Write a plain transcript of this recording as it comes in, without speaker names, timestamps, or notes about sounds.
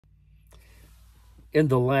in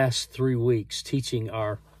the last 3 weeks teaching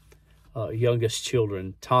our youngest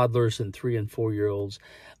children, toddlers and 3 and 4 year olds,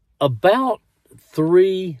 about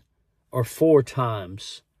 3 or 4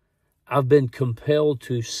 times I've been compelled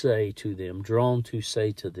to say to them, drawn to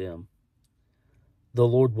say to them, the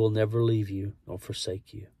Lord will never leave you nor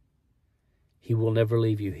forsake you. He will never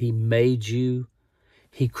leave you. He made you.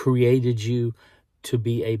 He created you to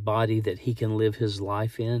be a body that he can live his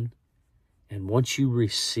life in. And once you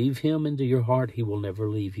receive him into your heart, he will never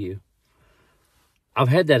leave you. I've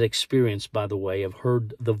had that experience, by the way. I've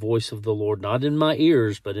heard the voice of the Lord, not in my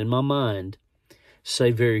ears, but in my mind,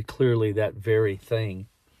 say very clearly that very thing.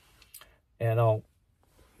 And I'll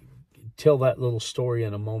tell that little story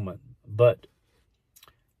in a moment. But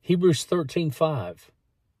Hebrews 13:5,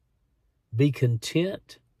 be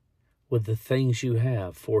content with the things you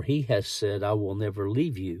have, for he has said, I will never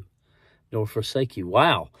leave you nor forsake you.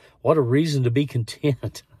 Wow, what a reason to be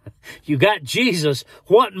content. You got Jesus.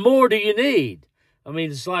 What more do you need? I mean,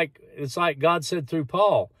 it's like God said through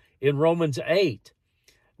Paul in Romans 8.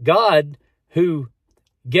 God, who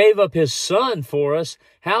gave up his son for us,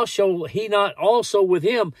 how shall he not also with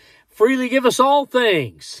him freely give us all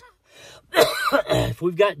things? If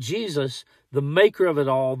we've got Jesus, the maker of it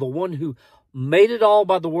all, the one who made it all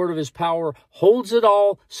by the word of his power, holds it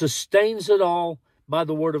all, sustains it all by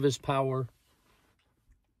the word of his power,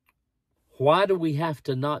 why do we have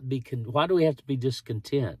to be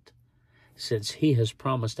discontent? Since he has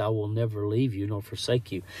promised, I will never leave you nor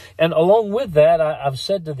forsake you. And along with that, I've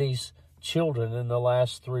said to these children in the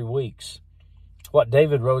last 3 weeks what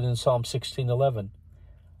David wrote in Psalm 16:11.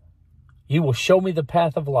 You will show me the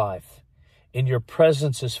path of life. In your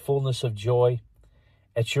presence is fullness of joy.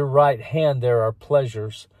 At your right hand there are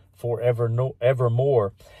pleasures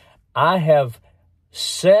evermore. I have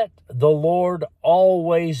set the Lord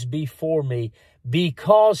always before me.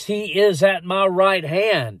 Because he is at my right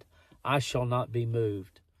hand, I shall not be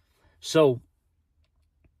moved. So,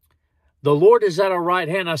 the Lord is at our right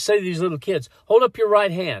hand. I say to these little kids, hold up your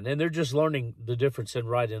right hand. And they're just learning the difference in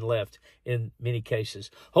right and left in many cases.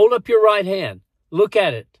 Hold up your right hand. Look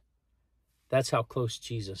at it. That's how close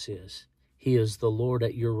Jesus is. He is the Lord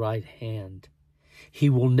at your right hand. He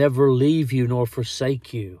will never leave you nor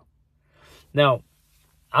forsake you. Now,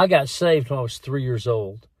 I got saved when I was 3 years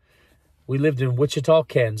old. We lived in Wichita,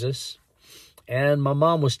 Kansas. And my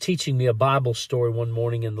mom was teaching me a Bible story one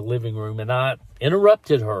morning in the living room. And I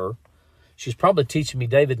interrupted her. She's probably teaching me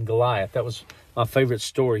David and Goliath. That was my favorite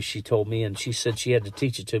story she told me. And she said she had to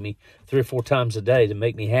teach it to me 3 or 4 times a day to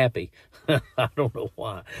make me happy. I don't know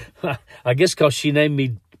why. I guess because she named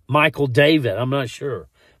me Michael David. I'm not sure.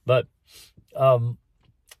 But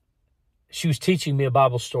she was teaching me a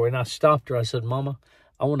Bible story. And I stopped her. I said, Mama,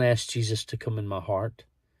 I want to ask Jesus to come in my heart.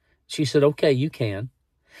 She said, okay, you can.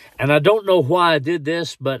 And I don't know why I did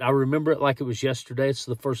this, but I remember it like it was yesterday. It's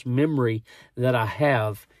the first memory that I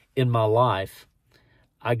have in my life.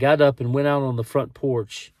 I got up and went out on the front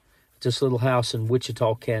porch at this little house in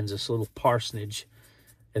Wichita, Kansas, a little parsonage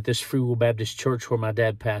at this Free Will Baptist church where my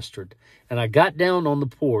dad pastored. And I got down on the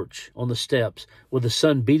porch, on the steps, with the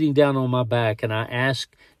sun beating down on my back, and I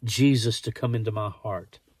asked Jesus to come into my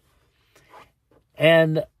heart.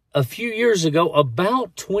 And a few years ago,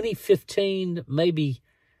 about 2015, maybe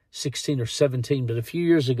 16 or 17, but a few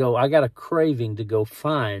years ago, I got a craving to go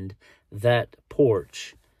find that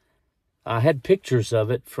porch. I had pictures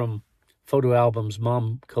of it from photo albums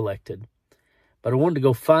Mom collected, but I wanted to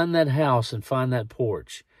go find that house and find that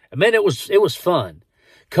porch. And man, it was fun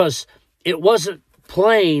because it wasn't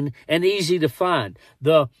plain and easy to find.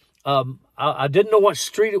 I didn't know what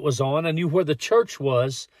street it was on. I knew where the church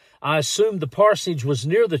was. I assumed the parsonage was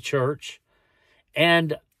near the church,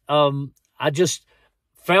 and I just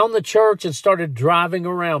found the church and started driving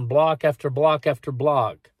around block after block after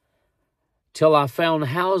block till I found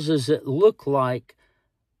houses that looked like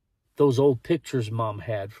those old pictures Mom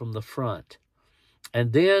had from the front.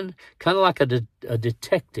 And then, kind of like a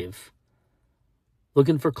detective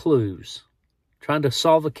looking for clues, trying to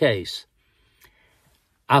solve a case,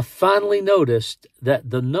 I finally noticed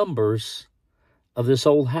that the numbers of this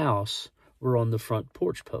old house were on the front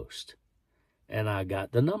porch post. And I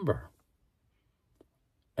got the number.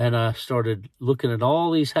 And I started looking at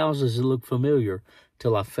all these houses that looked familiar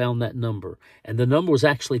till I found that number. And the number was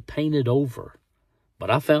actually painted over. But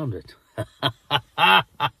I found it.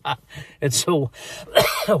 And so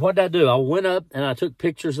what did I do? I went up and I took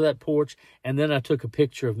pictures of that porch. And then I took a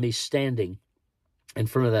picture of me standing in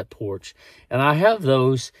front of that porch. And I have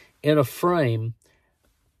those in a frame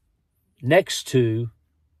next to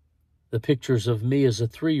the pictures of me as a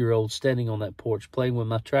 3-year-old standing on that porch playing with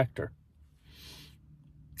my tractor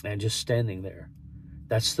and just standing there.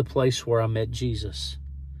 That's the place where I met Jesus.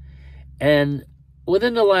 And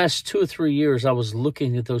within the last 2 or 3 years, I was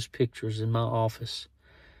looking at those pictures in my office,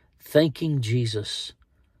 thanking Jesus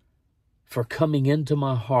for coming into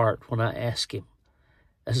my heart when I asked him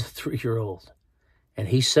as a 3-year-old. And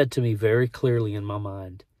he said to me very clearly in my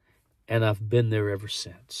mind, and I've been there ever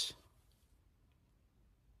since.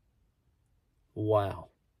 Wow.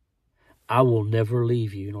 I will never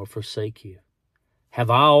leave you nor forsake you. Have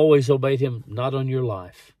I always obeyed him? Not on your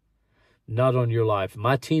life. Not on your life.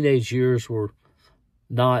 My teenage years were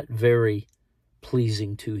not very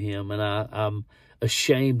pleasing to him, and I'm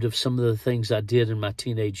ashamed of some of the things I did in my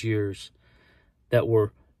teenage years that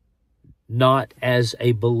were not as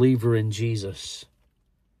a believer in Jesus.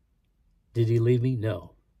 Did he leave me?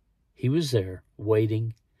 No. He was there,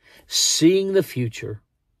 waiting, seeing the future,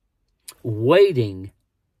 waiting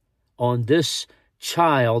on this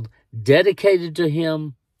child dedicated to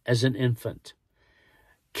him as an infant,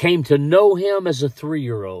 came to know him as a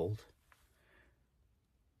 3-year-old,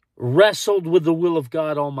 wrestled with the will of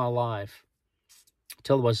God all my life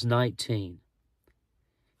till I was 19.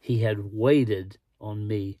 He had waited on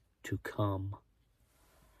me to come,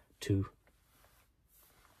 to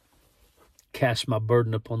cast my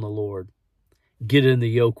burden upon the Lord, get in the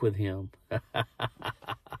yoke with him.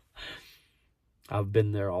 I've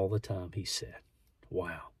been there all the time, he said.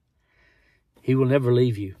 Wow. He will never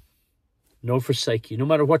leave you, nor forsake you. No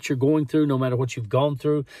matter what you're going through, no matter what you've gone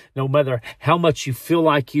through, no matter how much you feel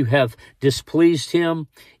like you have displeased him,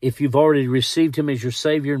 if you've already received him as your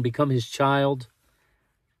Savior and become his child,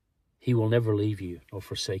 he will never leave you nor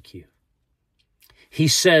forsake you. He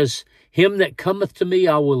says, him that cometh to me,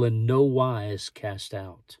 I will in no wise cast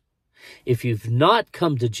out. If you've not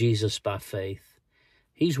come to Jesus by faith,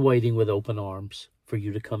 he's waiting with open arms for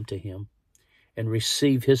you to come to him and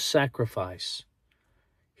receive his sacrifice.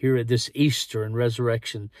 Here at this Easter and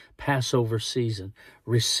resurrection Passover season,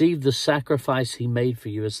 receive the sacrifice he made for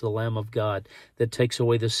you as the Lamb of God that takes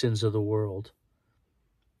away the sins of the world.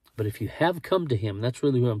 But if you have come to him, that's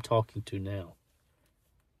really who I'm talking to now.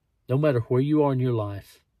 No matter where you are in your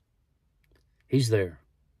life, he's there.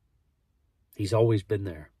 He's always been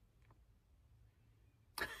there.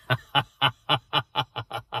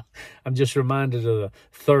 I'm just reminded of the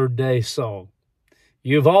Third Day song.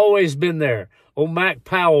 You've always been there. Oh, Mac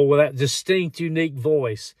Powell with that distinct, unique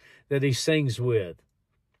voice that he sings with.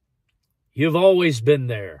 You've always been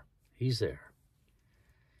there. He's there.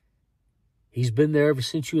 He's been there ever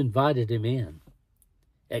since you invited him in,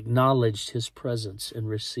 acknowledged his presence and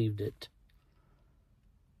received it.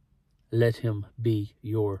 Let him be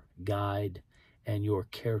your guide and your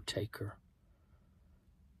caretaker.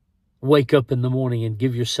 Wake up in the morning and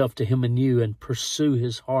give yourself to him anew and pursue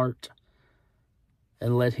his heart.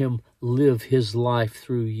 And let him live his life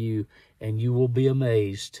through you, and you will be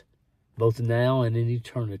amazed, both now and in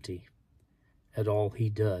eternity, at all he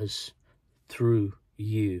does through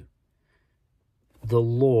you. The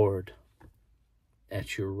Lord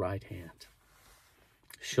at your right hand.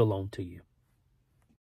 Shalom to you.